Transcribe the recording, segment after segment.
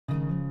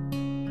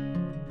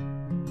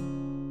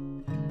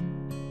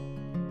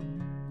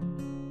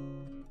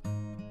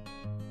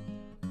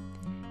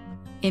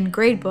In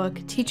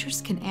GradeBook, teachers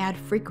can add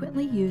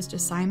frequently used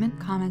assignment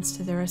comments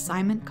to their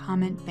assignment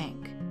comment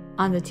bank.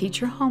 On the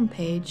teacher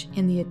homepage,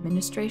 in the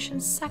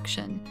Administration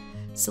section,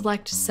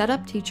 select Set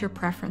up Teacher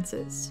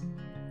Preferences.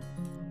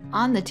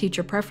 On the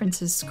Teacher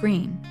Preferences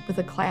screen, with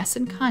a class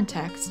in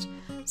context,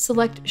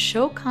 select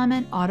Show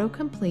Comment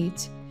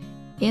Autocomplete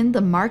in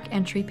the Mark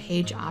Entry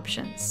page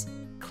options.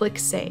 Click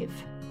Save.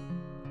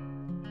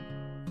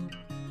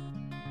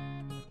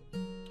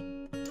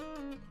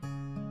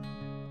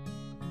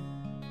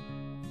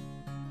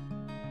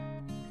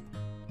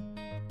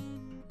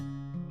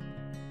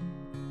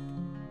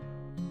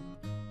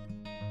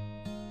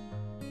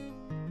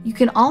 You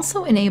can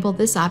also enable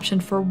this option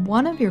for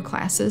one of your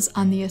classes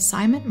on the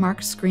Assignment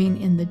Mark screen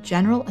in the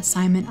General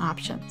Assignment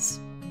options.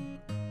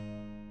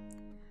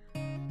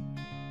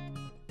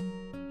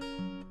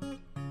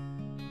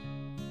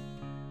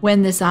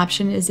 When this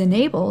option is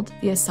enabled,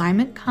 the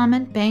Assignment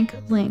Comment Bank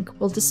link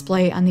will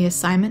display on the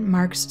Assignment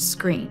Marks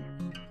screen.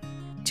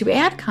 To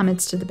add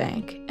comments to the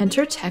bank,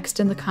 enter text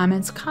in the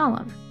Comments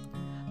column.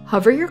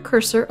 Hover your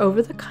cursor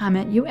over the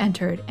comment you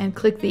entered and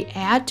click the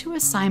Add to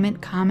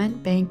Assignment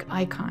Comment Bank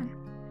icon.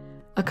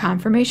 A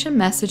confirmation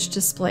message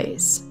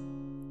displays.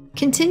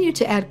 Continue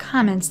to add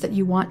comments that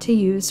you want to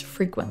use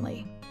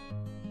frequently.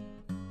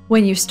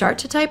 When you start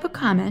to type a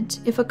comment,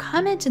 if a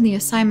comment in the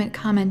Assignment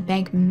Comment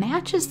Bank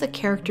matches the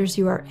characters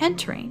you are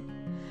entering,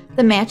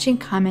 the matching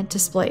comment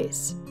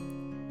displays.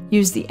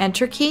 Use the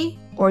Enter key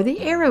or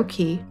the arrow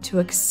key to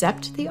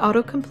accept the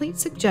autocomplete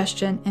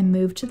suggestion and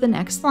move to the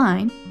next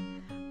line,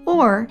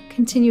 or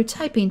continue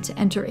typing to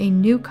enter a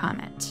new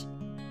comment.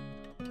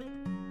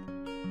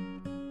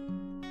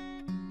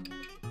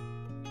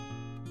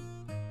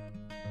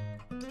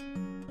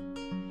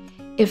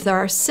 If there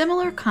are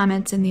similar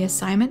comments in the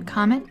Assignment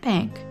Comment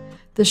Bank,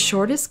 the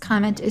shortest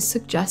comment is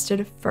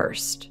suggested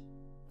first.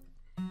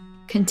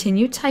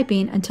 Continue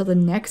typing until the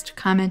next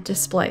comment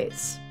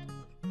displays.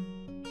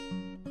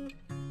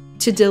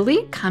 To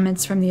delete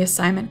comments from the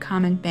Assignment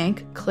Comment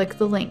Bank, click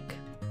the link.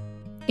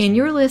 In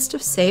your list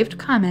of saved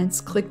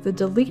comments, click the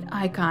Delete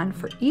icon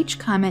for each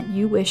comment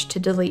you wish to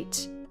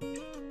delete.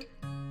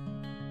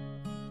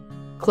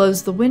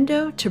 Close the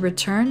window to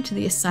return to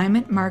the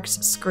Assignment Marks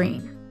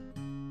screen.